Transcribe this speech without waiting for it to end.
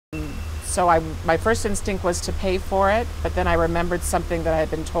So my first instinct was to pay for it, but then I remembered something that I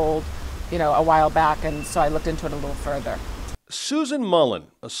had been told, a while back, and so I looked into it a little further. Susan Mullen,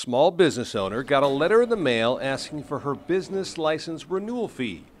 a small business owner, got a letter in the mail asking for her business license renewal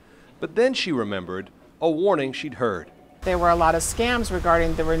fee. But then she remembered a warning she'd heard. There were a lot of scams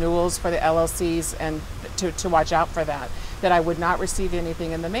regarding the renewals for the LLCs, and to watch out for that I would not receive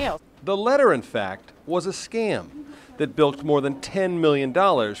anything in the mail. The letter, in fact, was a scam that bilked more than $10 million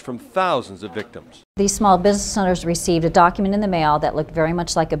from thousands of victims. These small business owners received a document in the mail that looked very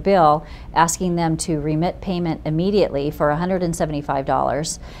much like a bill, asking them to remit payment immediately for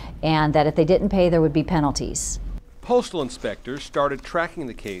 $175, and that if they didn't pay, there would be penalties. Postal inspectors started tracking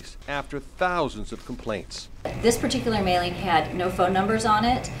the case after thousands of complaints. This particular mailing had no phone numbers on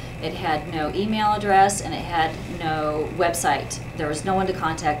it, it had no email address, and it had no website. There was no one to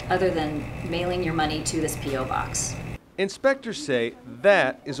contact other than mailing your money to this P.O. box. Inspectors say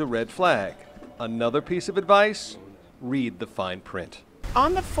that is a red flag. Another piece of advice: read the fine print.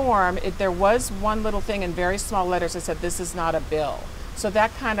 On the form, there was one little thing in very small letters that said, "This is not a bill." So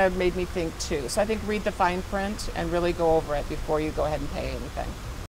that kind of made me think too. So I think read the fine print and really go over it before you go ahead and pay anything.